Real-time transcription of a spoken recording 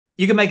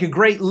You can make a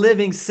great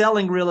living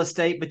selling real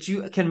estate, but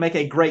you can make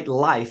a great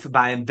life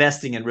by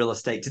investing in real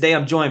estate. Today,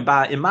 I'm joined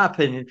by, in my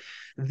opinion,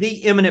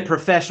 the eminent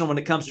professional when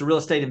it comes to real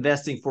estate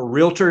investing for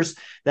realtors.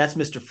 That's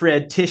Mr.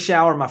 Fred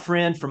Tichauer, my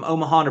friend from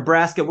Omaha,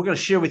 Nebraska. We're going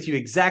to share with you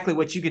exactly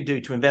what you can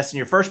do to invest in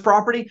your first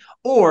property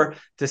or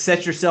to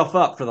set yourself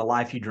up for the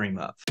life you dream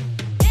of.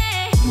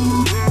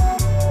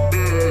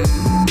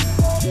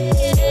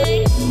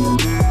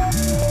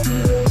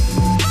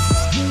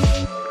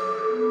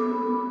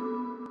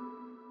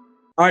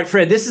 All right,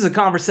 Fred, this is a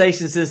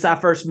conversation since I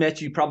first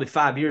met you probably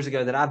 5 years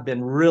ago that I've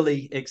been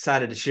really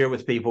excited to share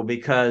with people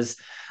because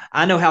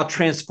I know how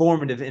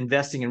transformative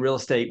investing in real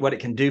estate, what it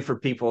can do for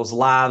people's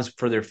lives,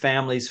 for their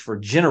families, for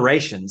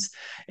generations.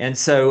 And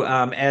so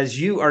as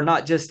you are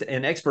not just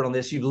an expert on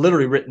this, you've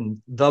literally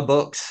written the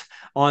books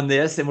on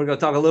this, and we're going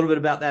to talk a little bit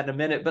about that in a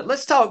minute. But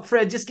let's talk,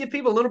 Fred, just give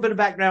people a little bit of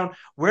background,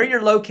 where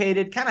you're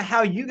located, kind of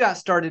how you got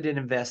started in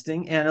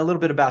investing, and a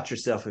little bit about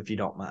yourself, if you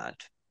don't mind.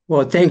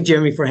 Well, thanks,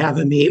 Jeremy, for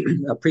having me.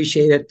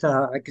 Appreciate it.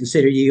 I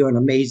consider you an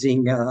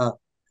amazing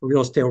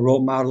real estate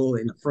role model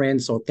and a friend,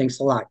 so thanks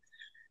a lot.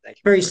 Thank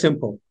you. Very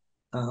simple.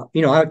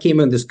 I came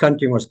in this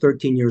country when I was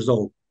 13 years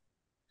old.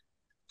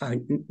 I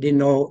didn't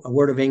know a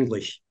word of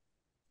English.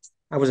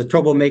 I was a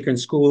troublemaker in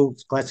school,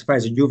 classified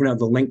as a juvenile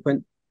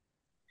delinquent.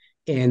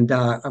 And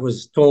I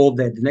was told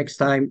that the next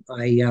time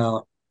I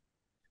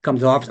come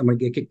to the office, I'm going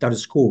to get kicked out of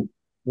school.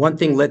 One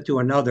thing led to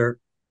another.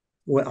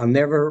 Well, I'll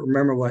never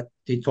remember what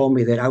they told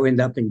me, that I would end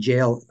up in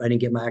jail if I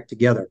didn't get my act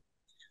together.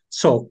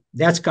 So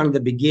that's kind of the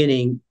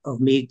beginning of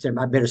me to,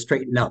 I better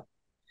straighten up.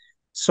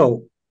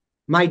 So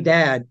my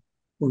dad,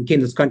 when he came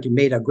to this country,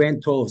 made a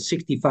grand total of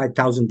 $65,000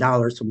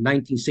 from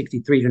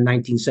 1963 to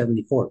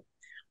 1974.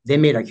 They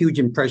made a huge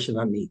impression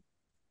on me.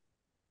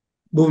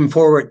 Moving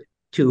forward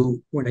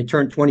to when I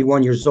turned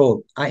 21 years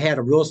old, I had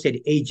a real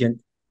estate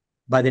agent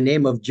by the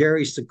name of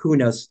Jerry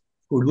Sakunas,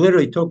 who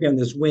literally took me on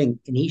this wing,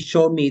 and he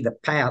showed me the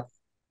path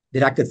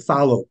that I could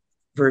follow.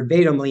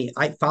 Verbatimly,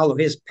 I follow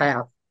his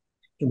path.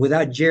 And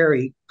without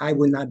Jerry, I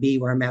would not be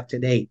where I'm at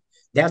today.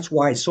 That's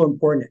why it's so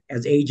important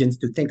as agents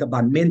to think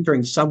about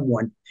mentoring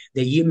someone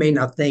that you may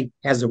not think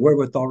has the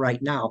wherewithal right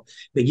now,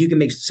 but you can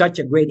make such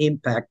a great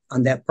impact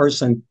on that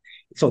person.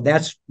 So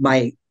that's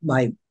my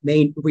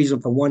main reason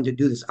for wanting to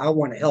do this. I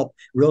want to help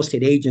real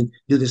estate agents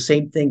do the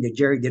same thing that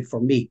Jerry did for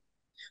me.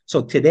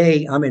 So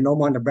today, I'm in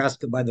Omaha,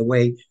 Nebraska, by the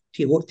way.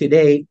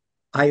 Today,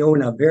 I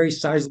own a very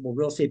sizable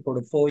real estate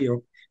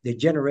portfolio that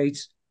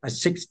generates a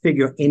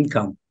six-figure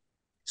income.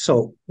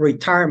 So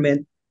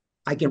retirement,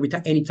 I can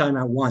retire anytime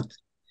I want.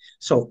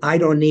 So I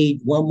don't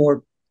need one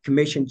more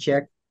commission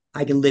check.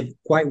 I can live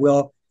quite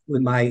well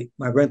with my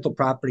rental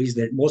properties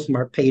that most of them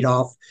are paid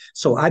off.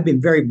 So I've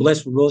been very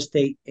blessed with real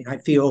estate, and I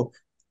feel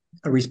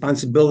a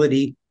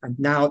responsibility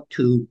now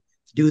to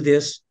do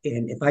this.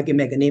 And if I can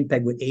make an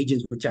impact with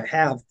agents, which I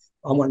have,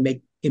 I want to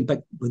make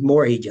impact with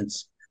more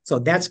agents. So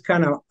that's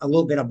kind of a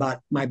little bit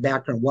about my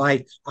background,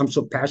 why I'm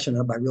so passionate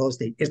about real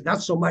estate. It's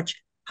not so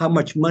much how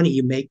much money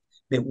you make,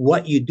 but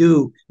what you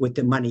do with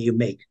the money you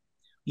make.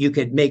 You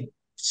could make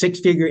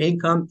six-figure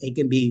income. It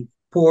can be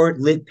poor,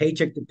 live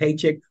paycheck to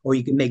paycheck, or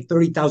you can make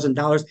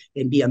 $30,000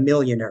 and be a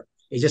millionaire.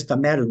 It's just a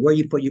matter of where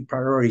you put your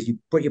priorities. You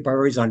put your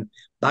priorities on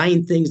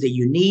buying things that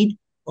you need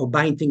or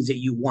buying things that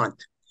you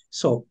want.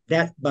 So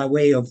that by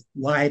way of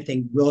why I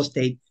think real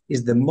estate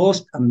is the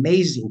most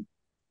amazing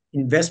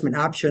investment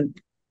option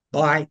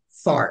by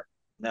far.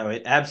 No,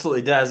 it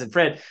absolutely does. And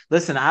Fred,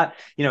 listen,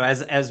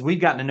 as we've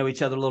gotten to know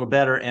each other a little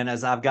better, and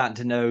as I've gotten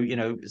to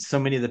know, so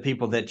many of the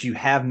people that you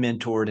have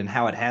mentored and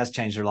how it has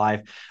changed their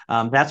life,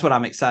 that's what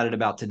I'm excited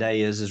about today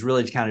is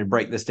really to kind of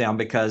break this down,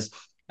 because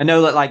I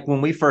know that like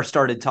when we first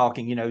started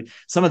talking,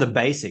 some of the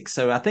basics.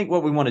 So I think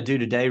what we want to do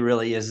today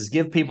really is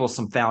give people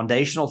some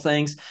foundational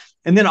things.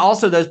 And then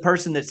also those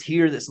person that's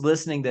here, that's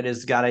listening, that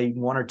has got a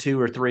one or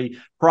two or three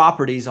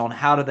properties, on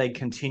how do they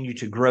continue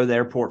to grow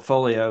their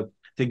portfolio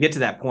to get to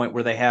that point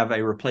where they have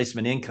a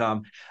replacement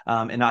income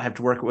and not have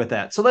to work with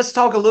that. So let's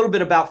talk a little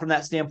bit about from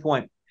that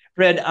standpoint.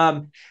 Fred,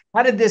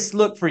 how did this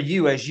look for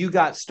you as you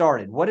got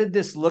started? What did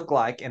this look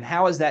like, and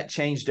how has that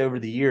changed over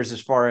the years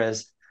as far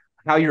as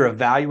how you're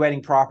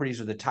evaluating properties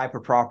or the type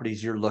of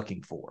properties you're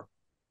looking for?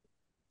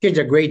 Changed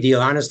a great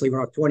deal. Honestly, when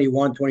I was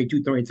 21,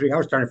 22, 23, I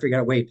was trying to figure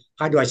out a way,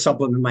 how do I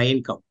supplement my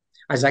income?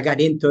 As I got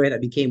into it, I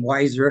became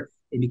wiser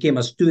and became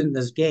a student in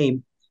this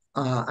game.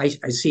 I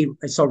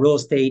saw real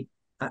estate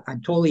a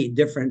totally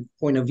different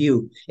point of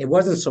view. It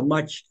wasn't so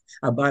much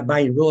about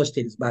buying real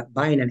estate, it's about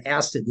buying an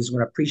asset that's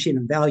going to appreciate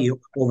in value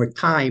over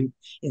time.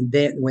 And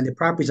then when the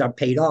properties are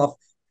paid off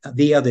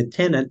via the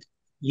tenant,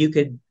 you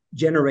could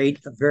generate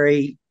a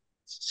very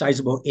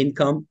sizable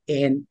income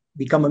and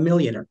become a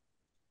millionaire.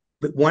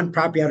 But one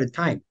property at a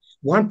time.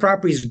 One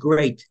property is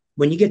great.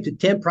 When you get to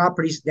 10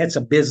 properties, that's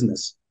a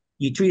business.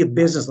 You treat a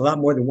business a lot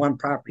more than one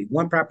property.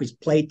 One property is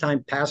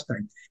playtime,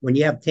 pastime. When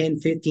you have 10,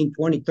 15,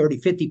 20, 30,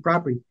 50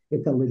 properties,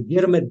 it's a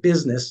legitimate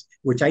business,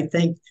 which I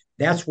think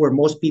that's where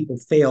most people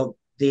fail.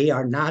 They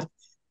are not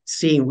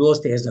seeing real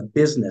estate as a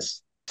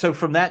business. So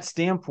from that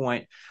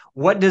standpoint,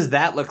 What does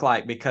that look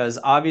like? Because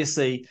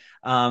obviously,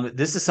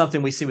 this is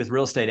something we see with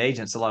real estate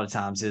agents a lot of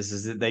times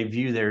is that they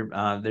view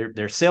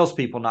their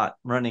salespeople not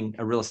running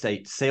a real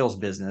estate sales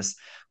business.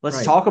 Let's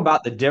Right. talk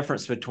about the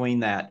difference between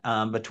that,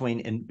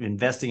 between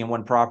investing in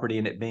one property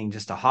and it being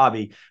just a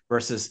hobby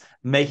versus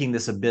making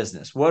this a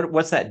business.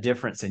 What's that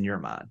difference in your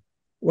mind?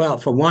 Well,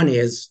 for one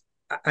is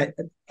I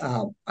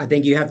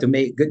think you have to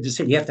make good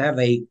decision. You have to have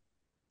a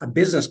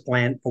business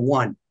plan for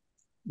one.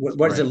 What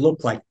does it Right.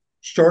 look like?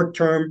 Short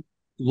term,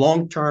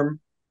 long term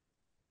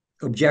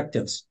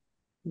objectives.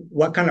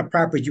 What kind of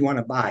property you want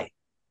to buy?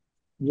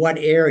 What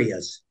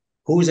areas?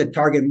 Who's a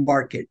target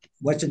market?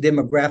 What's the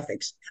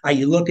demographics? Are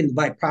you looking to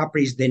buy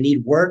properties that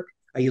need work?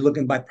 Are you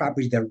looking to buy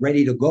properties that are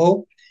ready to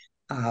go?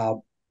 Uh,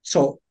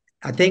 so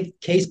I think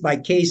case by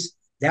case,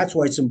 that's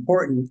why it's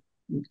important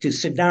to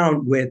sit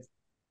down with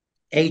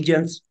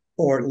agents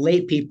or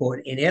lay people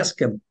and ask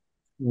them,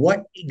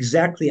 what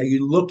exactly are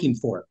you looking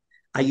for?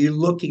 Are you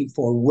looking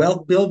for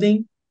wealth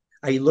building?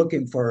 Are you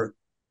looking for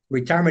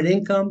retirement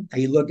income? Are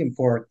you looking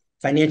for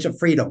financial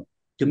freedom?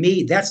 To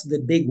me, that's the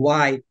big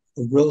why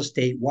of real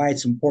estate, why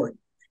it's important.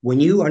 When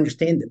you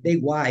understand the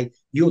big why,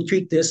 you'll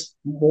treat this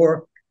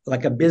more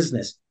like a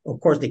business. Of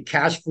course, the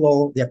cash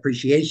flow, the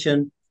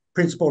appreciation,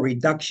 principal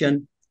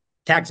reduction,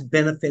 tax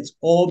benefits,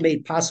 all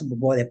made possible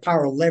by the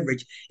power of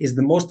leverage is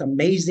the most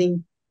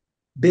amazing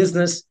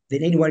business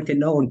that anyone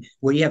can own,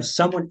 where you have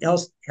someone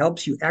else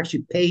helps you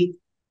actually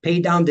pay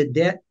down the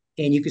debt,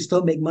 and you can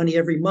still make money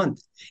every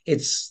month.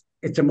 It's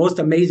the most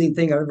amazing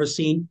thing I've ever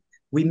seen.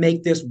 We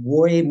make this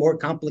way more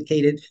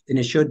complicated than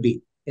it should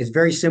be. It's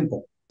very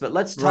simple. But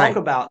let's talk Right.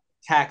 about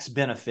tax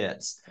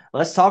benefits.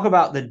 Let's talk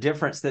about the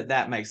difference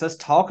that makes. Let's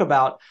talk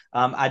about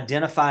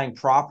identifying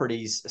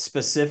properties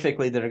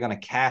specifically that are going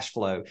to cash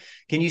flow.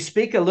 Can you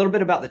speak a little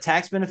bit about the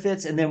tax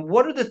benefits? And then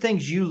what are the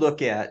things you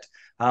look at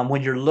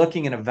when you're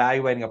looking and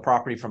evaluating a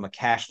property from a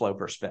cash flow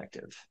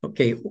perspective?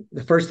 Okay.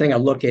 The first thing I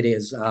look at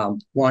is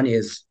one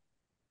is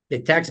the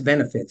tax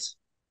benefits.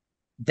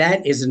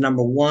 That is the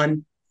number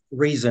one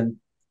reason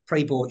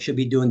people should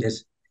be doing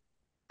this.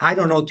 I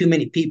don't know too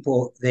many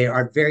people that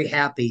are very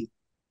happy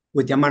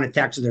with the amount of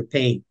taxes they're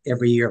paying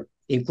every year,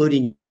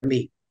 including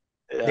me.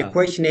 The Yeah.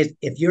 question is,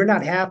 if you're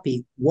not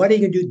happy, what are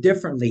you going to do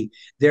differently?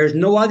 There's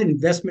no other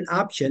investment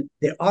option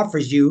that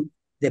offers you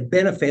the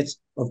benefits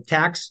of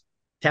tax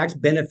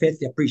benefits,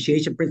 the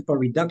appreciation principal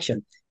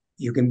reduction.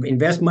 You can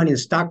invest money in the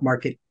stock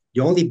market.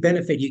 The only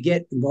benefit you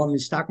get involved in the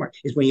stock market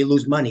is when you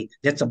lose money.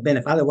 That's a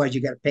benefit. Otherwise,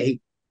 you got to pay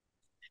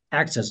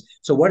taxes.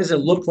 So what does it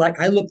look like?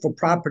 I look for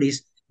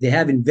properties that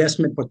have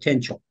investment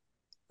potential.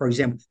 For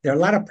example, there are a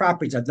lot of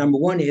properties that number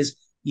one is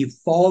you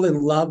fall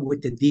in love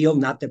with the deal,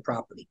 not the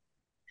property.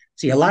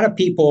 See, a lot of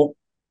people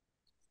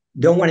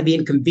don't want to be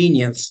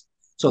inconvenienced,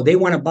 so they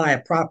want to buy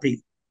a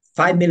property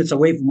 5 minutes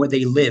away from where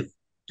they live.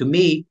 To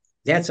me,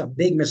 that's a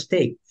big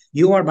mistake.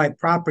 You want to buy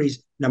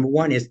properties, number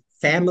one is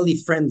family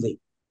friendly.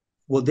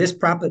 Will this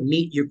property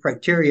meet your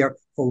criteria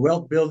for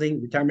wealth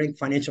building, retirement,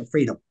 financial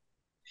freedom?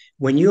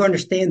 When you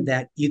understand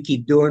that, you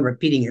keep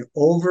repeating it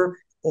over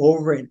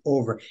and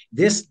over.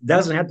 This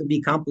doesn't have to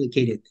be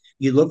complicated.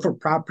 You look for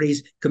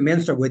properties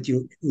commensurate with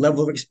your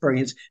level of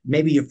experience.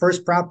 Maybe your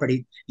first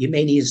property, you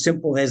may need as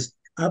simple as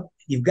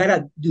you've got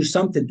to do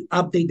something to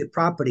update the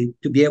property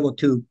to be able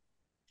to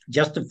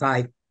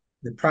justify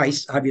the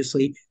price,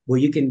 obviously, where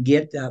you can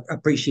get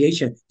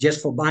appreciation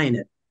just for buying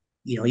it.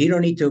 You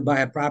don't need to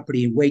buy a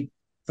property and wait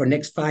for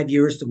next 5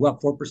 years to go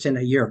up 4%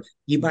 a year.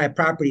 You buy a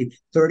property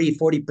 30,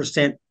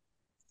 40%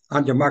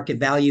 under market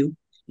value,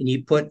 and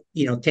you put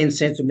 10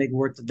 cents to make it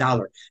worth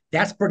 $1.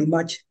 That's pretty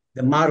much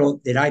the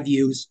model that I've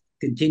used,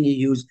 continue to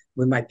use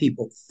with my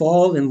people.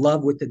 Fall in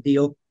love with the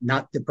deal,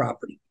 not the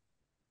property.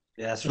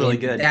 Yeah, that's really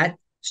And good. that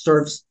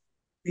serves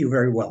you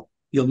very well.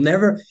 You'll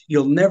never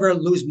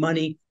lose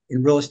money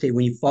in real estate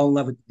when you fall in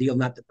love with the deal,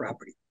 not the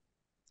property.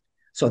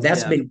 So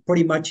that's Yeah. been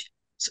pretty much,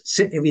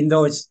 even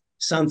though it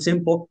sounds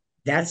simple,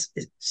 that's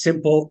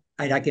simple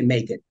I can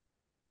make it.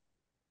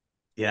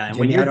 Yeah. And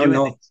when Jimmy, you're I don't doing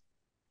know. these,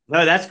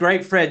 no, that's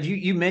great, Fred.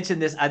 You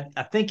mentioned this.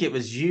 I think it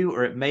was you,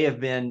 or it may have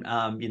been,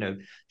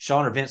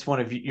 Sean or Vince, one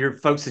of your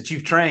folks that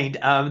you've trained,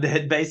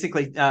 that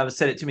basically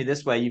said it to me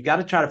this way: you've got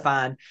to try to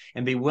find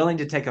and be willing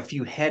to take a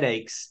few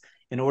headaches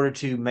in order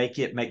to make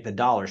the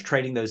dollars.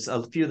 Trading those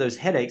a few of those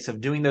headaches of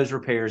doing those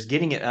repairs,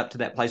 getting it up to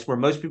that place where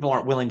most people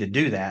aren't willing to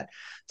do that.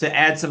 To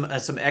add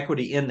some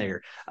equity in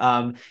there.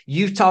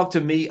 You've talked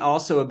to me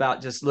also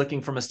about just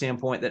looking from a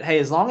standpoint that, hey,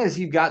 as long as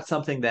you've got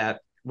something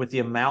that with the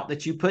amount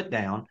that you put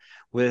down,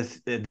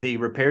 with the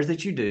repairs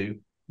that you do,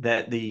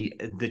 that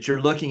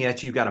you're looking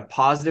at, you've got a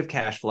positive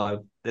cash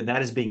flow,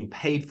 that is being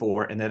paid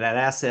for, and that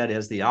asset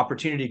is the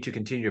opportunity to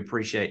continue to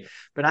appreciate.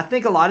 But I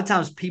think a lot of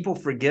times people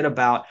forget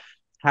about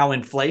how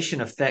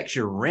inflation affects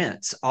your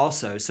rents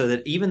also, so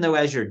that even though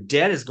as your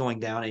debt is going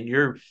down and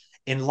you're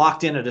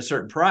locked in at a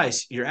certain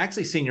price, you're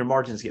actually seeing your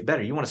margins get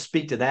better. You want to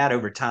speak to that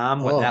over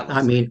time, what Oh, that I looks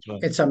like mean, as well?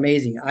 it's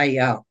amazing.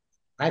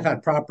 I've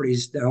had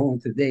properties that I own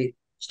today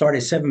start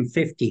at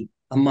 750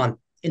 a month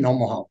in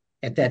Omaha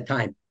at that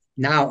time.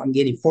 Now I'm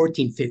getting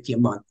 1450 a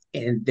month,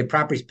 and the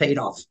property's paid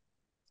off.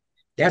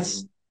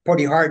 That's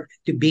pretty hard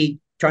to beat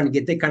trying to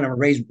get that kind of a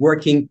raise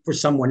working for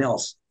someone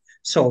else.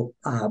 So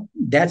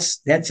that's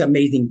an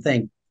amazing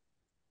thing.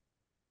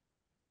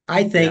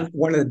 I Yeah. think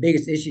one of the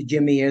biggest issues,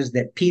 Jimmy, is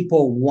that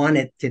people want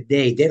it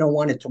today. They don't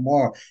want it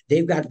tomorrow.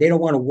 They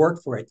don't want to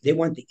work for it. They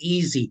want the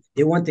easy.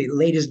 They want the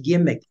latest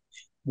gimmick.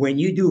 When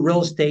you do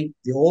real estate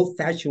the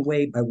old-fashioned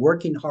way by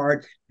working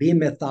hard, being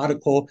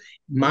methodical,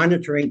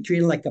 monitoring,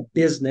 treating it like a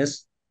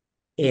business,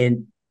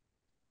 and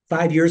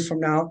 5 years from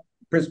now,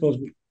 principals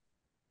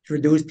to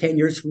reduce 10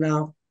 years from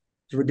now,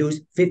 to reduce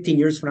 15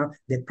 years from now,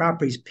 the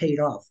property's paid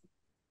off.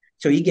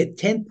 So you get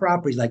 10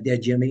 properties like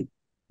that, Jimmy,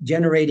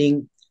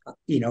 generating,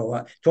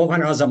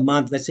 $1,200 a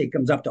month. Let's say it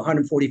comes up to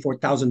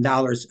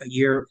 $144,000 a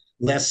year,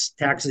 less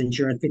taxes,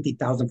 insurance,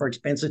 $50,000 for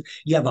expenses.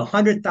 You have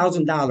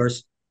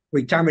 $100,000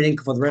 retirement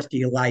income for the rest of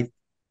your life,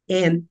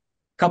 and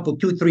a couple,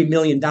 $2-3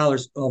 million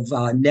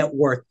of net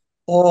worth,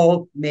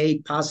 all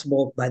made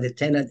possible by the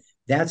tenant.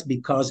 That's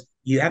because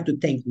you have to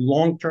think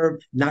long term,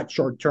 not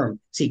short term.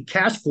 See,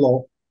 cash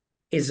flow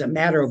is a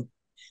matter of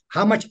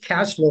how much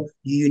cash flow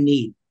do you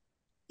need.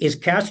 Is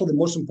cash flow the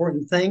most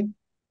important thing?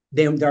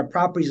 Then there are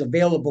properties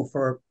available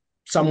for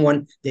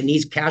someone that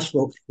needs cash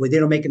flow where they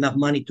don't make enough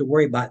money to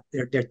worry about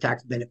their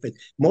tax benefits.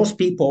 Most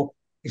people,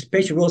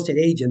 especially real estate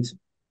agents,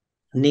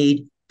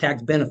 need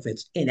tax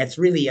benefits. And that's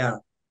really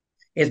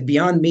it's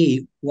beyond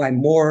me why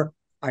more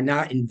are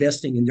not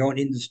investing in their own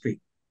industry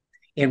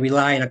and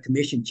rely on a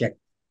commission check.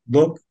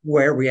 Look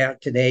where we are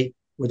today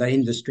with our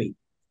industry.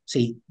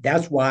 See,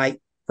 that's why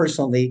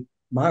personally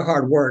my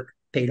hard work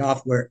paid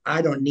off where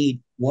I don't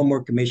need one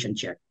more commission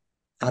check.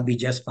 I'll be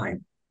just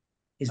fine.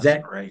 Is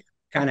That's that great.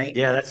 kind of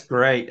Yeah, that's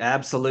great.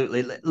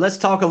 Absolutely. Let's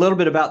talk a little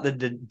bit about the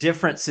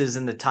differences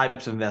in the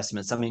types of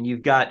investments. I mean,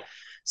 you've got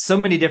so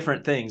many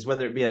different things,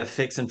 whether it be a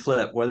fix and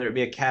flip, whether it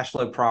be a cash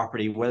flow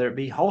property, whether it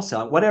be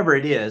wholesale, whatever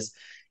it is.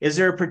 Is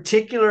there a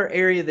particular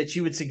area that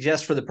you would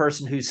suggest for the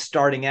person who's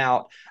starting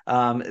out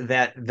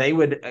that they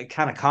would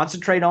kind of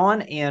concentrate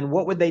on? And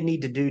what would they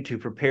need to do to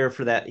prepare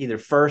for that either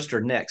first or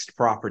next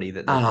property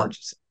that they're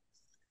purchasing?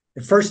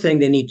 the first thing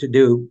they need to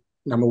do,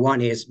 number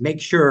one, is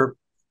make sure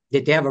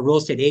that they have a real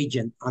estate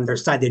agent on their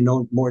side that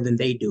knows more than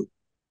they do.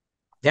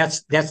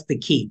 That's the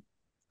key.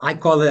 I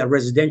call it a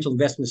residential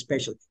investment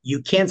specialist.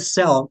 You can't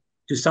sell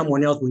to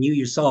someone else when you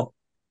yourself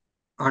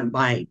aren't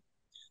buying.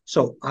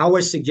 So I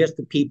always suggest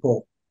to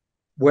people,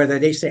 whether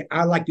they say,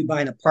 I like to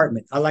buy an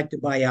apartment, I like to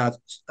buy an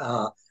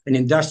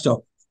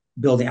industrial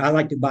building, I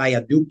like to buy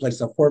a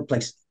duplex, a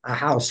fourplex, a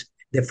house.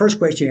 The first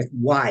question is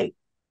why?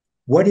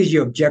 What is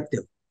your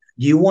objective?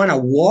 Do you want to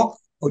walk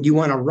or do you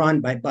want to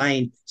run by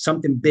buying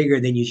something bigger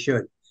than you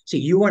should? See,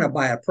 you want to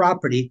buy a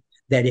property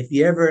that if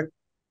you ever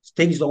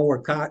things don't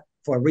work out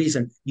for a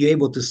reason, you're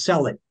able to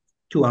sell it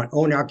to an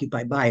owner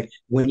occupied buyer.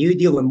 When you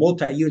deal with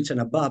multi units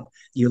and above,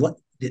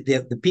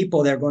 the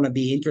people that are going to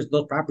be interested in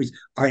those properties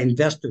are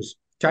investors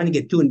trying to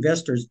get two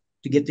investors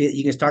to get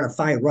you can start a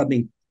fire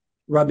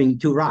rubbing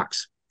two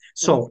rocks.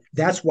 So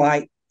that's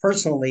why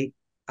personally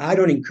I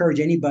don't encourage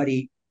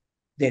anybody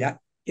that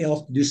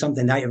else to do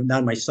something I have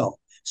done myself.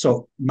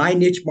 So my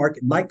niche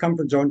market, my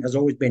comfort zone has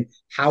always been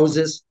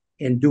houses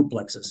and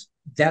duplexes.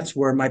 That's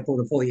where my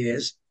portfolio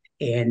is.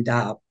 And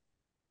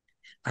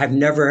I've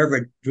never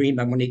ever dreamed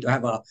I'm going to need to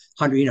have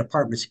 100-unit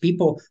apartments.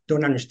 People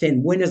don't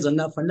understand when is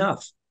enough.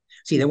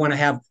 See, they want to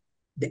have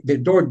the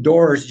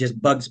doors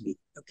just bugs me.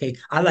 Okay,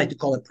 I like to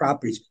call it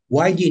properties.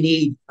 Why do you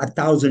need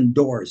 1,000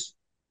 doors?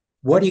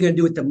 What are you going to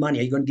do with the money?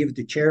 Are you going to give it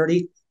to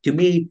charity? To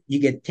me, you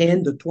get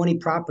 10 to 20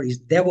 properties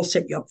that will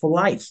set you up for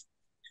life.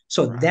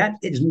 So right. That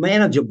is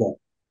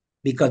manageable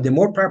because the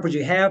more properties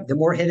you have, the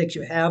more headaches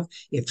you have.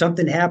 If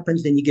something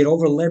happens, then you get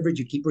over leveraged.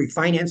 You keep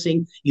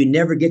refinancing. You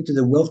never get to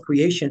the wealth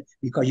creation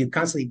because you're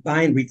constantly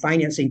buying,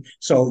 refinancing.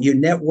 So your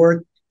net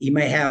worth, you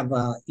may have,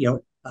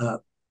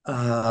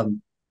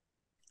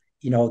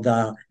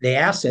 the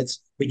assets,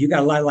 but you got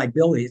a lot of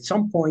liability. At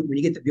some point, when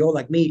you get to be old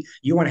like me,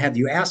 you want to have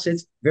your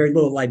assets, very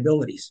little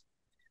liabilities.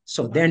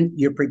 So then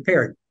you're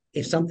prepared.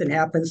 If something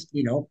happens,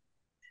 you're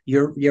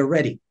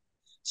ready.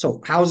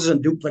 So houses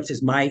and duplex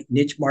is my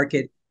niche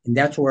market, and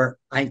that's where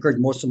I encourage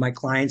most of my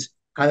clients.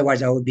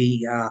 Otherwise, I would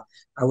be a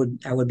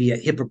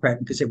hypocrite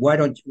because say, why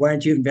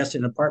don't you invest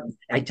in an apartment?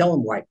 I tell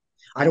them why.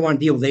 I don't want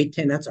to deal with 8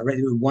 tenants. I'd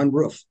rather do one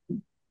roof.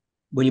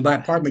 When you buy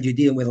an apartment, you're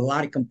dealing with a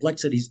lot of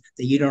complexities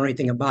that you don't know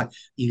anything about.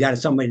 You got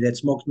somebody that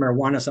smokes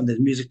marijuana, somebody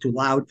that's music too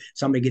loud,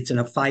 somebody gets in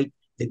a fight.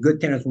 The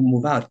good tenants will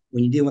move out.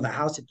 When you deal with a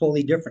house, it's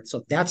totally different.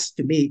 So that's,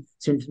 to me,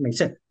 seems to make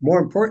sense. More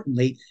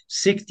importantly,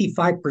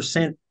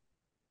 65%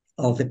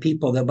 of the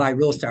people that buy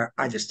real estate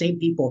are the same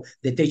people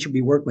that they should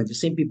be working with, the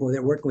same people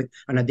they're working with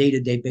on a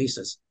day-to-day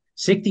basis.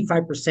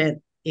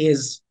 65%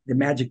 is the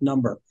magic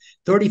number.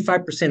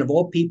 35% of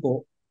all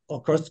people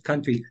across the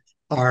country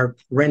are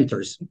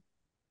renters,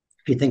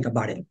 if you think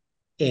about it.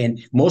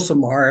 And most of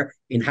them are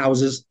in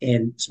houses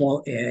and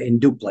small in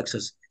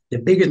duplexes. The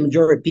biggest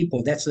majority of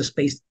people, that's the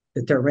space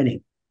that they're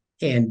renting.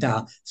 And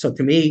so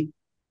to me,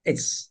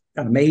 it's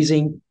an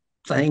amazing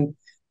thing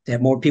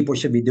that more people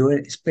should be doing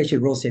it, especially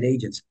real estate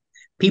agents.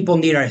 People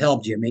need our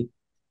help, Jimmy.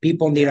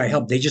 People need our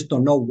help. They just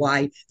don't know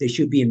why they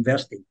should be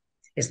investing.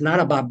 It's not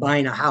about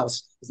buying a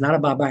house. It's not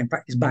about buying.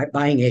 It's about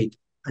buying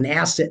an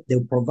asset that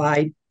will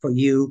provide for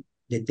you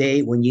the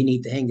day when you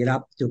need to hang it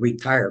up to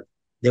retire.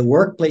 The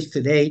workplace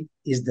today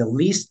is the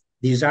least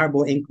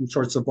desirable income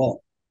source of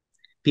all.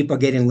 People are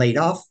getting laid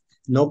off,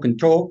 no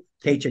control,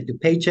 paycheck to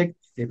paycheck.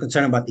 They're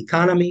concerned about the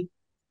economy.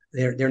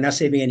 They're not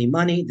saving any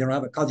money. They don't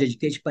have a college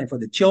education plan for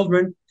the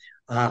children.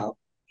 And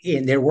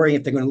they're worrying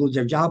if they're going to lose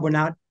their job or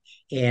not.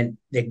 And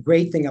the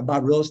great thing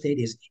about real estate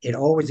is it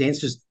always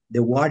answers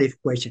the what if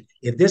question.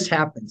 If this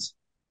happens,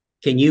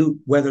 can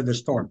you weather the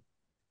storm?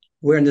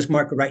 We're in this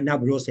market right now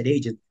with real estate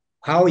agents.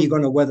 How are you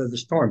going to weather the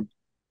storm?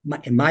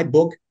 In my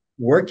book,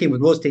 working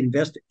with real estate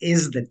investors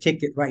is the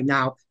ticket right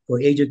now for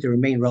agents to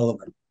remain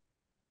relevant.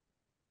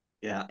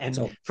 Yeah. And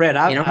so, Fred,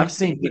 I've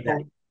seen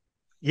people.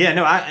 Yeah,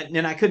 no,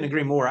 I couldn't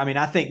agree more. I mean,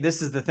 I think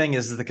this is the thing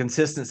is the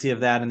consistency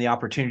of that and the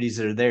opportunities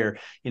that are there.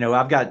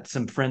 I've got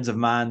some friends of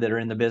mine that are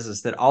in the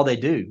business that all they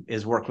do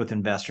is work with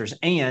investors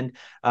and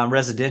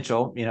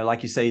residential,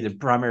 like you say, the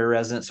primary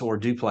residence or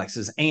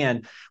duplexes.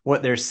 And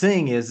what they're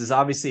seeing is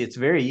obviously it's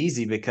very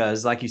easy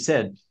because, like you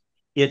said,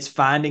 it's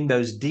finding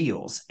those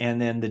deals,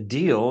 and then the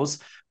deals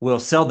will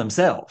sell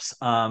themselves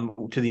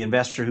to the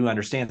investor who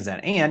understands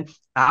that. And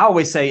I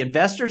always say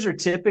investors are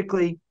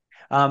typically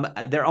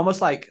they're almost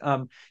like,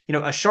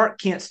 a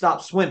shark can't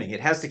stop swimming. It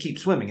has to keep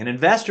swimming. An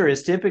investor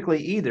is typically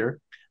either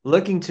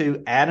looking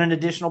to add an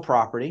additional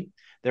property,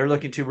 they're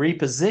looking to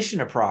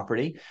reposition a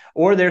property,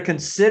 or they're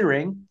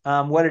considering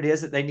what it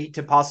is that they need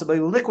to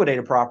possibly liquidate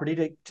a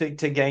property to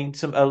gain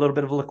a little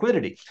bit of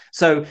liquidity.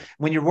 So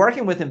when you're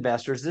working with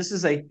investors,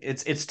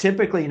 it's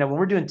typically, when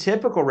we're doing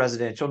typical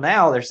residential,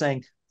 now they're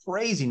saying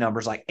crazy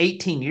numbers, like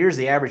 18 years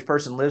the average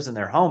person lives in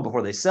their home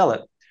before they sell it.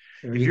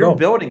 If you're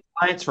building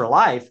clients for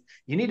life,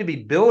 you need to be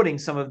building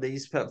some of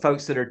these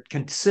folks that are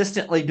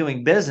consistently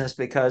doing business,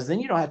 because then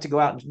you don't have to go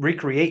out and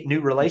recreate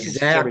new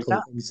relationships every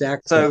time.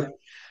 Exactly. So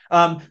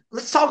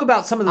let's talk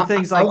about some of the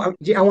things I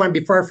want,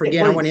 before I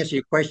forget, I want to answer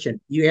your question.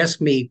 You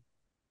asked me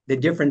the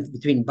difference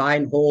between buy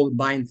and hold and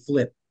buy and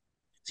flip.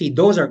 See,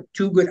 those are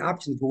two good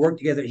options to work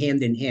together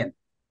hand in hand.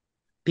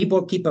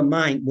 People keep in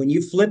mind when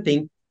you're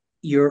flipping,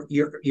 you're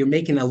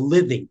making a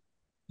living.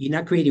 You're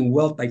not creating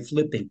wealth by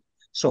flipping.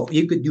 So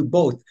you could do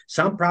both.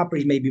 Some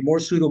properties may be more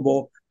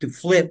suitable to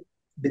flip,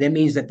 but that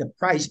means that the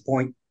price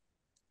point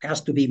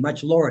has to be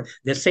much lower.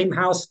 The same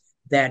house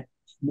that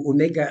will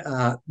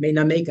may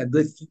not make a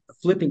good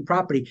flipping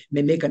property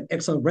may make an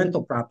excellent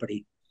rental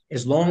property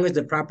as long as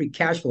the property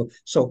cash flow.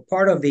 So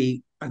part of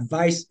the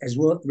advice as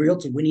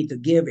realtors we need to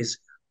give is,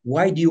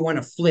 why do you want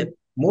to flip?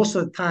 Most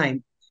of the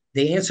time,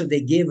 the answer they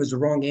give is the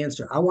wrong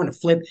answer. I want to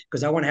flip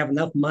because I want to have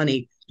enough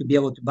money to be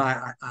able to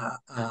buy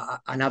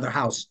another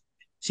house.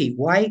 See,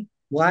 why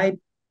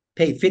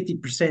pay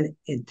 50%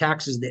 in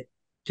taxes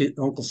to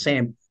Uncle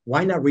Sam?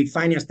 Why not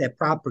refinance that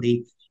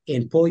property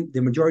and pull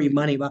the majority of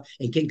money out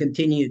and can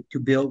continue to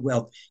build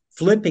wealth?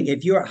 Flipping,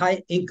 if you're a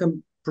high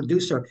income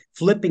producer,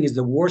 flipping is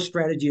the worst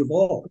strategy of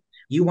all.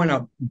 You want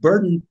to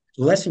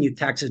lessen your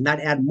taxes, not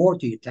add more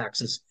to your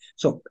taxes.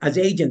 So as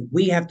agents,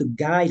 we have to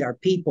guide our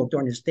people to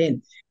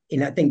understand.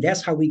 And I think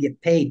that's how we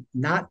get paid,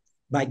 not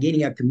by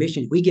getting a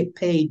commission. We get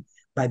paid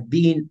by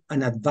being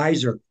an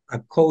advisor, a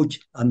coach,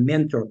 a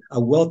mentor, a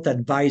wealth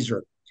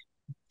advisor.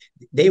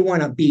 They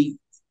want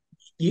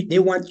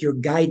your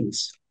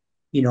guidance.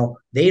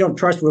 They don't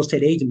trust real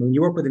estate agents. When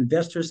you work with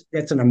investors,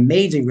 that's an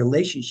amazing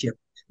relationship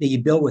that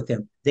you build with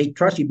them. They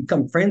trust you,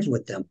 become friends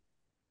with them.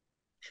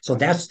 So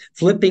that's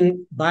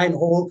flipping, buy and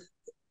hold.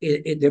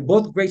 They're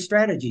both great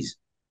strategies.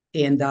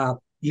 And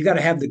you got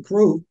to have the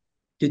crew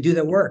to do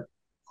the work.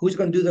 Who's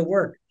going to do the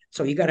work?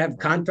 So you got to have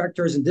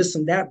contractors and this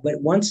and that.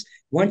 But once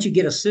you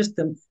get a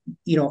system,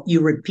 you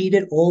repeat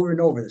it over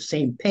and over. The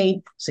same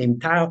paint, same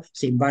tile,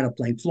 same vinyl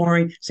plank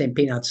flooring, same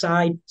paint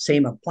outside,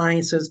 same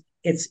appliances.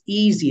 It's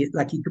easy.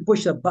 Like you can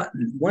push a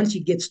button. Once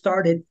you get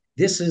started,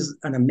 this is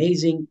an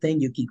amazing thing.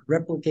 You can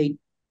replicate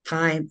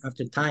time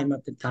after time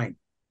after time.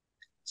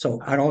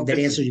 So I don't know if that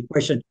answers your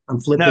question.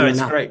 I'm flipping. No,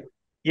 it's great.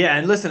 Yeah,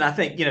 and listen, I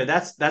think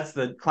that's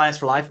the Clients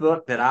for Life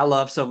book that I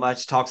love so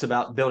much. Talks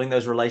about building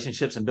those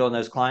relationships and building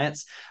those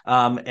clients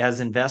as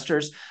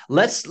investors.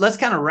 Let's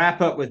kind of wrap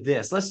up with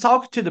this. Let's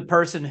talk to the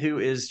person who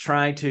is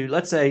trying to.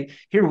 Let's say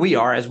here we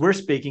are as we're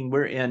speaking.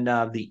 We're in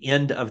the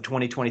end of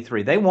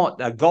 2023. They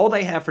want a goal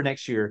they have for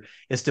next year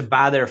is to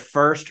buy their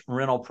first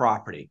rental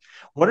property.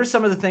 What are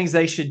some of the things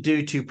they should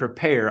do to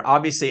prepare?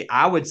 Obviously,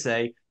 I would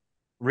say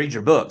read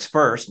your books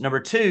first.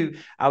 Number two,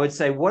 I would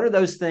say what are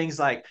those things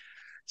like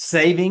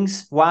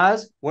savings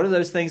wise? What are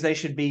those things they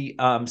should be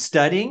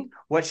studying?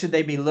 What should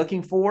they be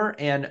looking for?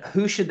 And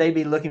who should they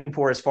be looking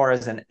for as far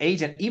as an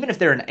agent? Even if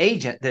they're an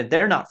agent, then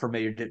they're not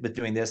familiar with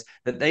doing this,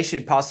 that they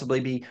should possibly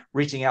be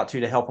reaching out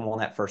to help them on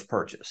that first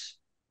purchase.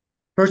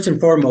 First and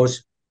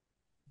foremost,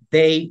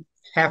 they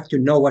have to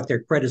know what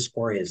their credit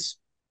score is.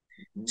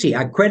 See,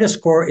 a credit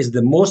score is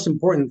the most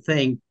important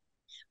thing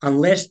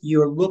unless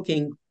you're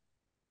looking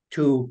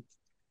to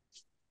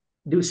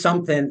do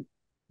something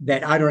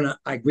that I don't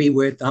agree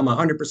with. I'm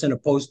 100%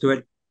 opposed to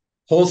it.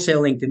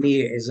 wholesaling to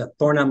me is a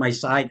thorn on my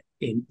side,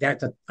 and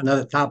that's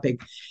another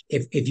topic.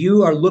 If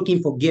you are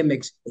looking for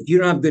gimmicks, if you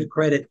don't have good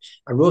credit,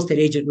 a real estate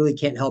agent really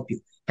can't help you.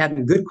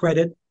 Having good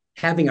credit,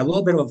 having a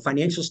little bit of a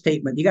financial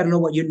statement, you got to know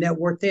what your net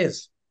worth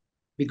is,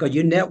 because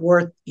your net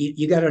worth,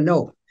 you got to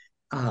know.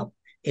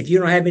 If you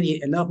don't have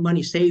enough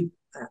money saved,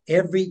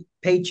 every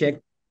paycheck,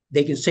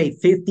 they can save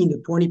 15 to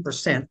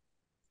 20%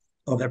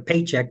 of their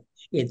paycheck.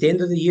 At the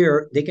end of the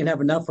year, they can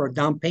have enough for a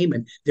down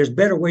payment. There's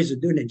better ways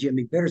of doing it,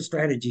 Jimmy, better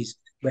strategies,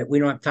 but we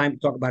don't have time to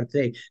talk about it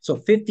today. So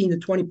 15 to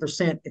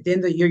 20%, at the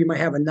end of the year, you might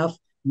have enough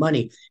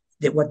money.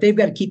 That what they've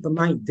got to keep in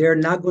mind, they're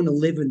not going to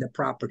live in the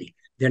property.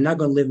 They're not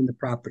going to live in the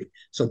property.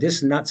 So this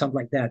is not something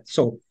like that.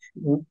 So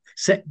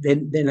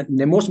then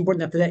the most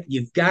important after that,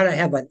 you've got to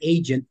have an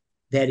agent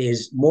that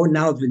is more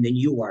knowledgeable than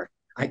you are.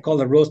 I call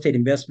it a real estate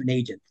investment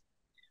agent.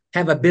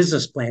 Have a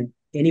business plan.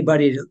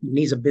 Anybody that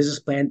needs a business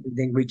plan,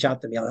 then reach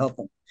out to me. I'll help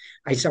them.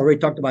 I already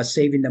talked about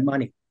saving the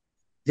money.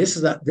 This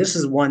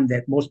is one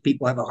that most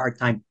people have a hard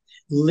time.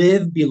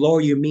 Live below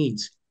your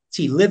means.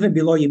 See, living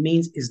below your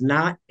means is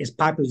not as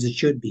popular as it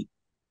should be,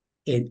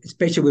 and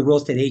especially with real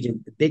estate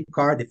agents. The big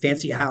car, the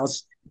fancy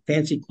house,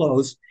 fancy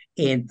clothes,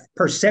 and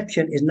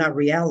perception is not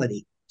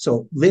reality.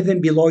 So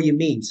living below your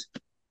means.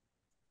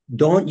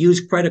 Don't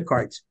use credit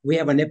cards. We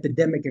have an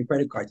epidemic in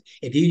credit cards.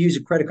 If you use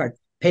a credit card,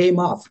 pay them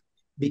off,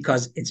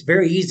 because it's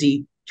very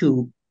easy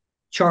to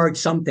charge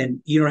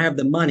something you don't have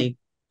the money,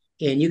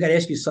 and you got to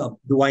ask yourself,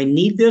 do I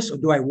need this or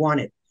do I want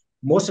it?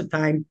 Most of the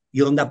time,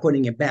 you'll end up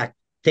putting it back.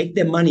 Take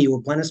the money you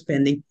were planning on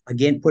spending,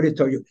 again, put it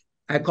toward you.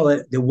 I call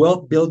it the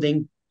wealth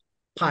building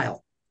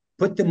pile.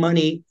 Put the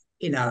money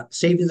in a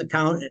savings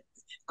account,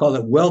 call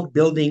it wealth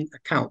building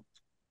account.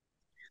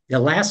 The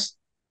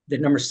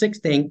number 6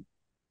 thing,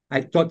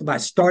 I talked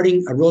about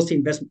starting a real estate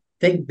investment.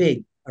 Think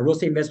big, a real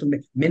estate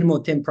investment,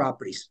 minimum 10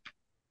 properties.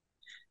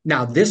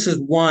 Now, this is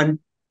one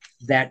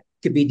that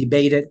could be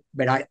debated,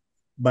 but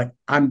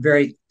I'm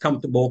very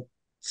comfortable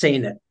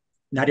saying it.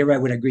 Not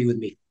everybody would agree with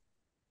me.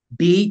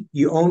 Be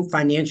your own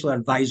financial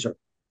advisor.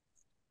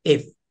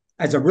 If,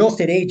 as a real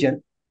estate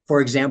agent,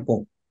 for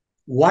example,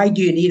 why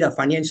do you need a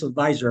financial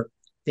advisor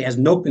that has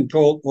no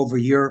control over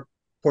your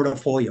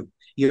portfolio?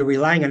 You're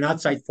relying on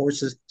outside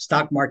forces,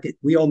 stock market.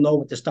 We all know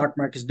what the stock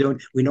market is doing.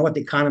 We know what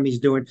the economy is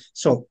doing.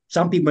 So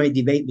some people may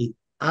debate me.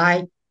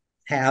 I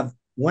have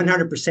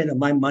 100% of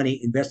my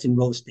money invested in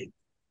real estate.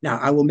 Now,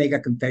 I will make a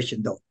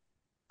confession, though.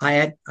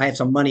 I had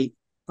some money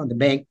on the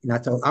bank, and I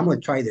thought, I'm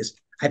going to try this.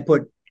 I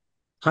put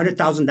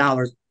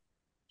 $100,000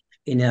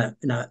 in a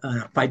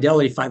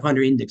Fidelity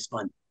 500 index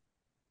fund,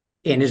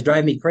 and it's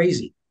driving me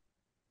crazy.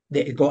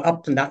 They go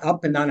up and down,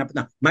 up and down, up and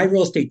down. My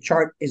real estate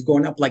chart is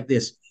going up like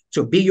this.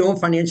 So be your own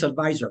financial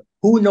advisor.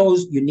 Who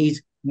knows you need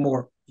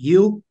more,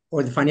 you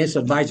or the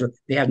financial advisor?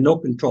 They have no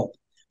control.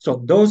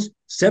 So those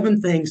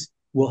 7 things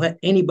will let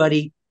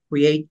anybody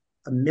create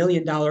 $1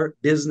 million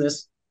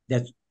business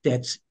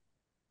that's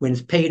when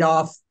it's paid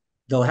off,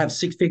 they'll have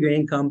 6-figure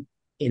income.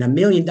 And $1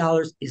 million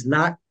is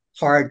not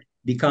hard to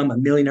become a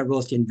millionaire real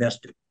estate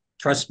investor.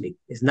 Trust me,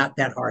 it's not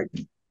that hard.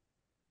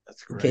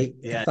 That's great. Okay.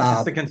 Yeah, it's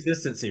just the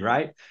consistency,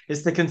 right?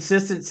 It's the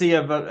consistency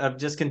of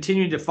just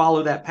continuing to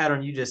follow that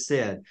pattern you just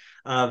said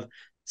of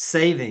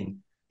saving,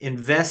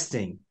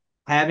 investing,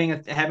 having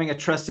a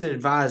trusted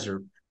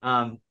advisor,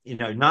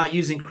 not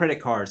using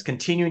credit cards,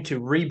 continuing to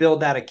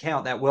rebuild that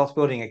account, that wealth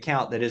building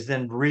account that is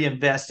then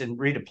reinvested and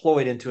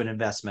redeployed into an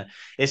investment.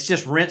 It's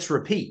just rinse,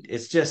 repeat.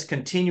 It's just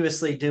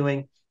continuously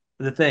doing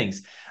the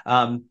things.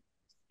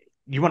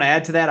 You want to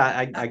add to that?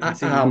 I can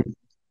see.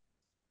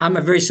 I'm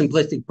a very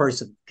simplistic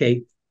person.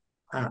 Okay.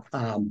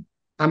 I'm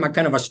a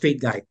kind of a street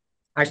guy.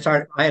 I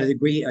had a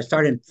degree. I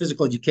started in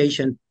physical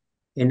education,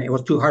 and it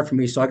was too hard for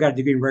me. So I got a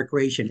degree in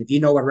recreation. If you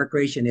know what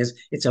recreation is,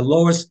 it's the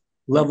lowest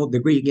level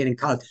degree you get in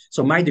college.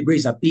 So my degree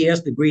is a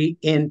BS degree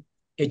in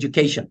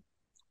education,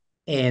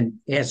 and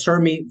it has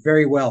served me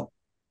very well.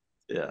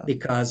 Yeah.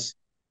 Because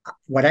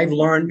what I've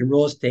learned in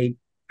real estate,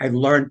 I've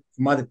learned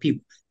from other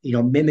people.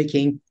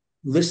 Mimicking,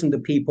 listen to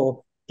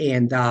people,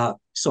 and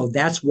so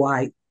that's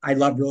why I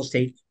love real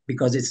estate,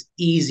 because it's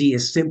easy,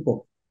 it's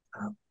simple.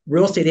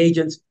 Real estate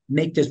agents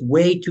make this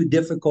way too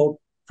difficult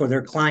for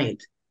their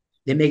client.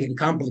 They make it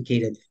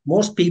complicated.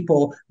 Most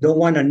people don't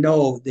want to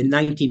know the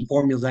 19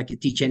 formulas I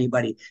could teach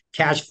anybody.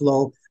 Cash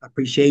flow,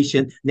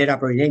 appreciation, net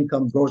operating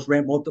income, gross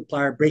rent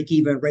multiplier,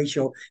 break-even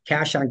ratio,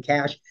 cash on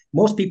cash.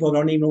 Most people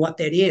don't even know what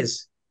that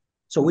is.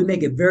 So we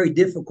make it very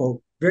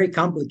difficult, very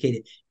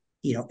complicated.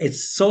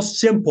 It's so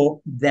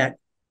simple that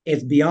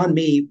it's beyond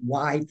me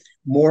why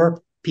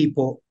more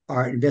people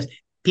are investing.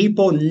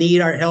 People need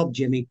our help,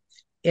 Jimmy.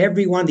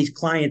 Every one of these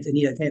clients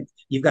need a help.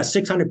 You've got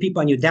 600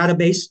 people on your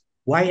database.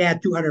 Why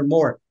add 200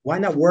 more? Why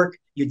not work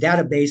your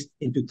database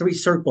into 3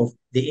 circles?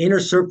 The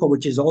inner circle,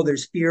 which is all their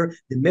sphere.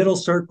 The middle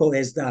circle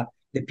is the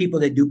people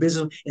that do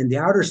business. And the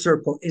outer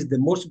circle is the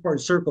most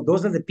important circle.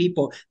 Those are the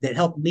people that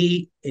help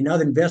me and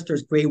other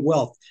investors create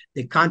wealth.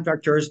 The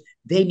contractors,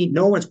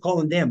 no one's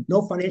calling them.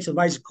 No financial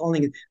advisor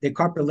calling the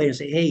corporate later and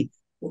say, hey,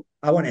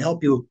 I want to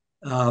help you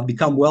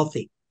become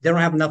wealthy. They don't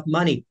have enough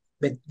money.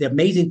 But the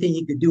amazing thing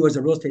you could do as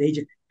a real estate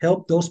agent,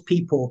 help those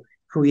people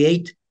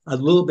create a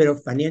little bit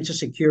of financial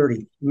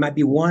security. It might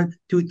be one,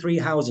 two, three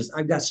houses.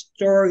 I've got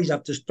stories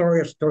after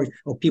story of stories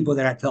of people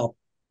that I've helped.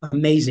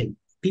 Amazing.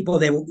 People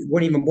that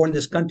weren't even born in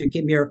this country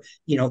came here,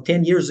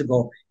 10 years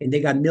ago, and they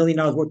got $1 million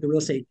worth of real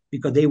estate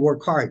because they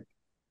work hard.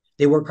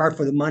 They work hard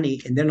for the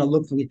money, and then they'll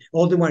look for me.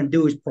 All they want to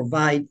do is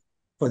provide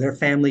for their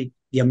family.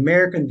 The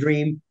American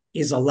dream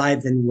is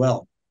alive and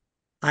well.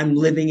 I'm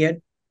living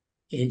it,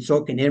 and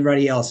so can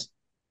everybody else.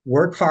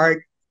 Work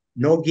hard,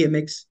 no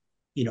gimmicks.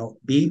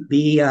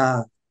 Be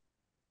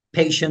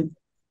patient,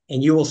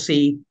 and you will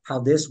see how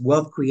this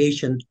wealth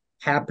creation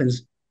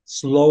happens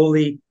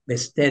slowly but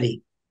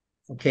steady.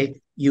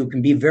 Okay, you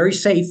can be very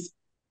safe.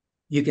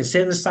 You can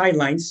sit on the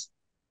sidelines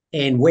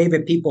and wave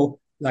at people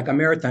like a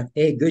marathon.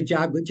 Hey, good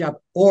job, good job.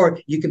 Or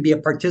you can be a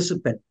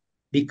participant,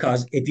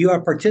 because if you are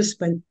a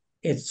participant,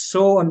 it's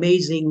so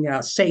amazing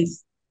safe,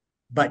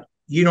 but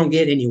you don't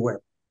get anywhere.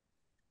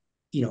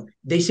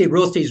 They say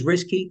real estate is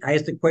risky. I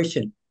ask the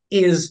question,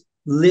 is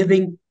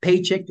living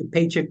paycheck to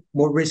paycheck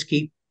more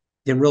risky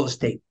than real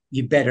estate?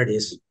 You bet it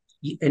is.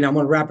 And I'm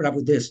going to wrap it up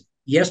with this.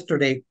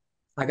 Yesterday,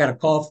 I got a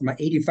call from an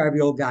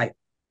 85-year-old guy.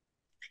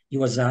 He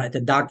was at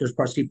the doctor's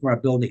across from our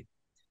building. He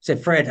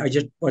said, Fred, I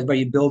just was by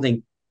your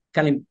building,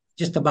 kind of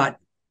just about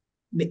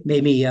made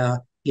me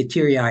get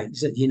teary-eyed. He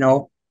said,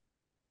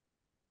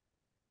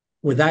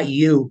 without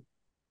you,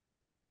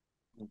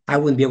 I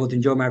wouldn't be able to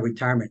enjoy my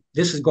retirement.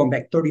 This is going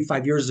back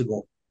 35 years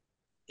ago.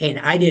 And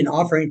I didn't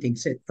offer anything. He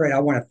said, Fred, I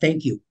want to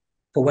thank you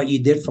for what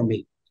you did for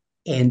me.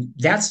 And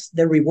that's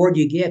the reward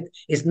you get.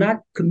 It's not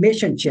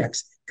commission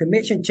checks.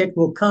 Commission check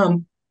will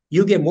come.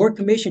 You get more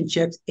commission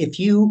checks if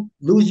you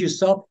lose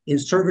yourself in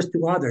service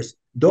to others.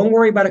 Don't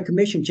worry about a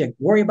commission check.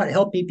 Worry about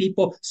helping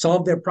people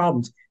solve their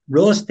problems.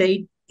 Real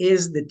estate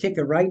is the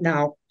ticket right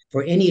now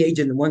for any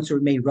agent that wants to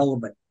remain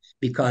relevant,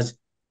 because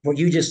what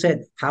you just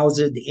said,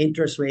 houses, the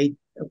interest rate,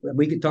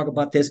 we could talk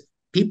about this.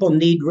 People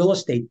need real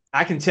estate.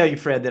 I can tell you,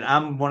 Fred, that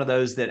I'm one of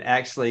those that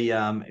actually,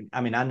 I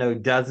know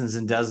dozens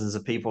and dozens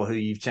of people who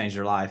you've changed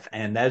their life.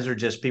 And those are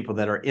just people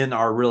that are in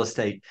our real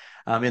estate,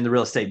 in the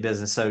real estate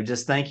business. So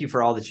just thank you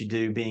for all that you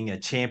do, being a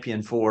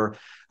champion for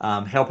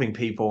helping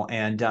people.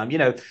 And,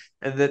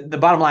 the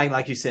bottom line,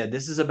 like you said,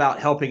 this is about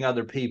helping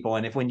other people.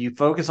 And when you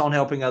focus on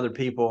helping other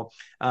people,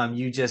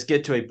 you just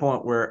get to a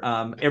point where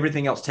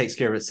everything else takes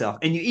care of itself.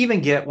 And you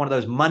even get one of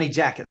those money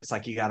jackets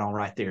like you got on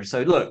right there.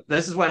 So look,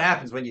 this is what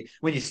happens when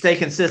you stay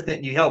consistent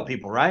and you help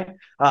people, right?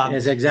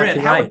 That's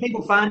exactly Fred, right.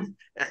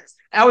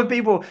 How would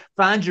people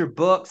find your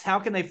books? How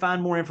can they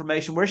find more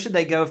information? Where should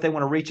they go if they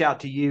want to reach out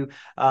to you?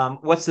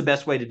 What's the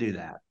best way to do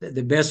that?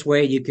 The best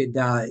way, you could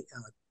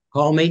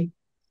call me,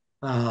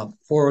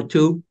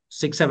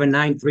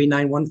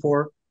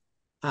 402-679-3914.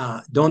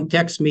 Don't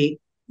text me,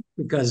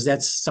 because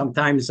that's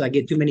sometimes I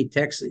get too many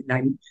texts.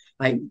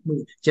 I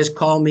just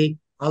call me.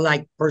 I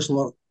like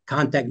personal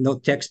contact, no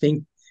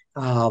texting.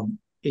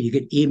 You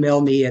could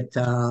email me at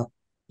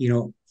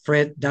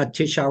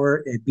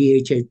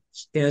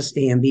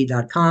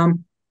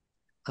fred.tichauer@bhsamb.com.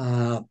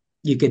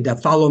 You could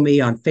follow me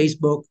on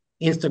Facebook,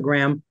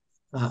 Instagram.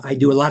 I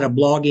do a lot of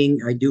blogging.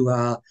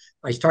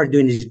 I started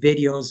doing these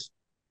videos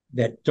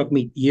that took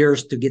me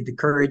years to get the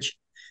courage.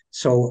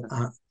 So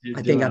I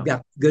think I've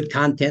got good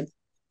content.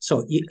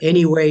 So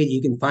any way you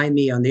can find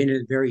me on the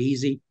internet, very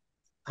easy.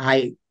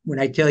 When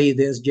I tell you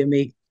this,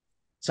 Jimmy,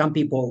 some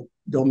people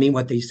don't mean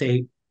what they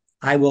say.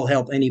 I will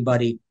help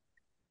anybody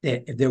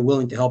if they're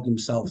willing to help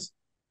themselves.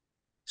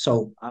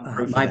 So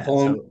my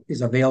phone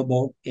is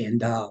available,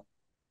 and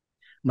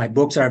my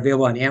books are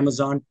available on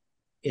Amazon.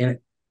 And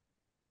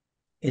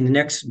in the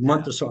next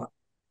month or so,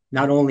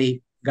 not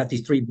only got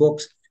these 3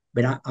 books,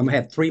 but I'm going to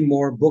have 3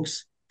 more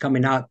books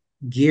coming out,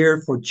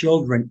 geared for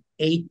children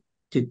 8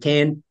 to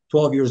 10,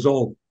 12 years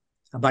old,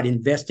 about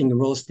investing in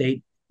real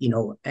estate,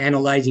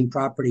 analyzing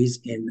properties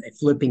and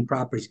flipping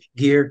properties,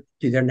 geared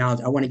to their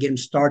knowledge. I want to get them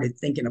started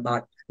thinking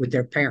about with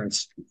their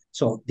parents.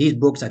 So these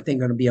books, I think,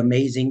 are going to be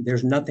amazing.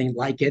 There's nothing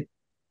like it.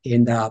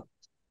 And if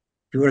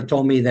you would have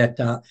told me that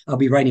I'll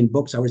be writing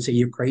books, I would say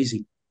you're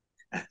crazy.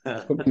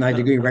 My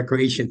degree in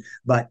recreation.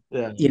 But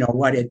you know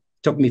what? It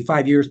took me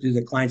 5 years to do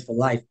the Clients for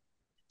Life.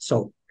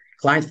 So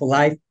Clients for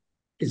Life,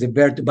 is it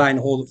better to buy and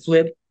hold and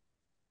flip,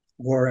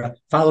 or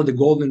follow the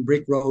Golden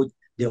Brick Road,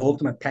 the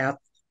ultimate path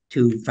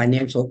to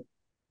financial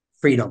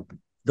freedom?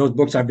 Those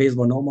books are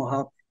available in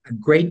Omaha. A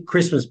great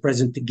Christmas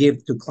present to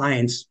give to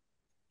clients.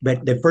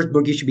 But the first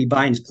book you should be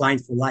buying is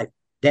Clients for Life.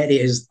 That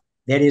is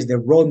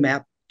the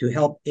roadmap to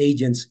help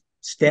agents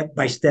step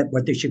by step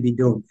what they should be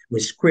doing,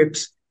 with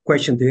scripts,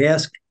 questions to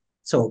ask.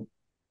 So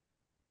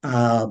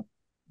people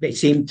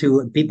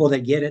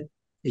that get it,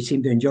 they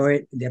seem to enjoy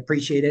it, they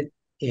appreciate it.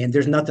 And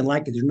there's nothing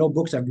like it. There's no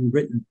books that have been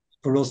written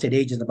for real estate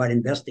agents about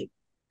investing.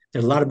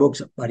 There's a lot of books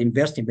about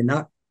investing, but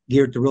not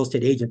geared to real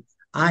estate agents.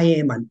 I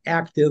am an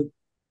active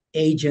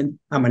agent.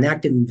 I'm an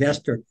active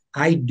investor.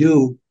 I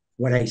do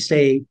what I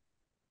say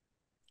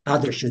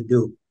others should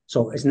do.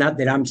 So it's not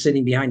that I'm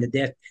sitting behind the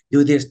desk,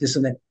 do this,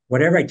 and that.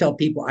 Whatever I tell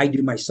people, I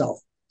do myself.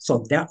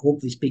 So that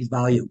hopefully speaks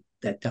volume.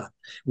 that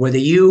whether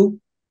you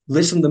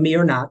listen to me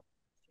or not,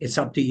 it's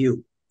up to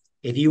you.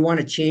 If you want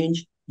to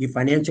change your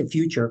financial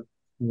future,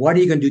 what are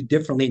you going to do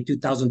differently in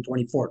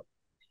 2024?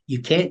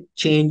 You can't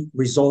change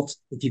results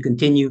if you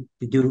continue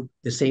to do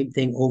the same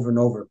thing over and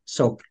over.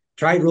 So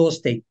try real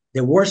estate.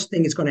 The worst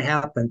thing that's going to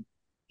happen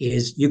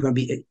is you're going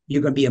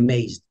to be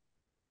amazed.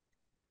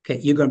 Okay,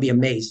 you're going to be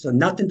amazed. So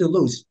nothing to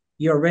lose.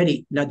 You're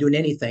already not doing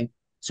anything.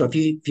 So if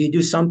you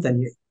do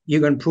something,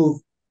 you're going to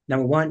improve,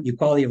 number one, your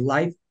quality of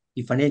life,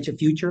 your financial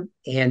future,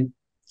 and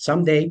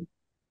someday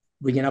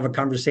we can have a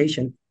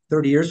conversation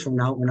 30 years from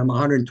now when I'm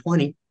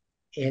 120,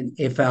 and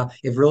if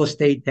real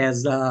estate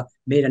has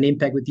made an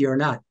impact with you or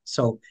not.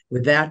 So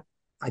with that,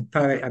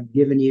 I've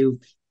given you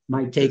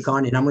my take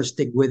on it, and I'm going to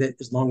stick with it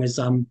as long as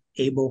I'm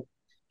able,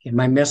 and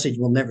my message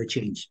will never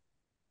change.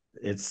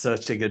 It's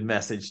such a good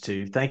message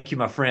too. Thank you,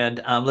 my friend.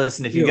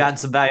 Listen, if you've gotten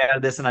some value out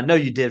of this, and I know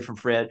you did from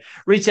Fred,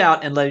 reach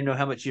out and let him know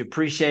how much you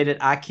appreciate it.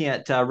 I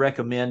can't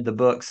recommend the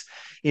books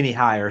any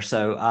higher.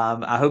 So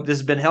I hope this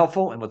has been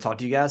helpful, and we'll talk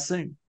to you guys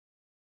soon.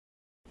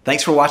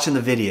 Thanks for watching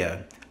the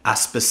video. I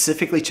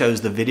specifically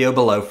chose the video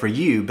below for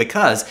you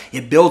because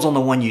it builds on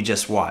the one you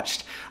just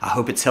watched. I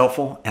hope it's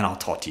helpful, and I'll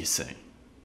talk to you soon.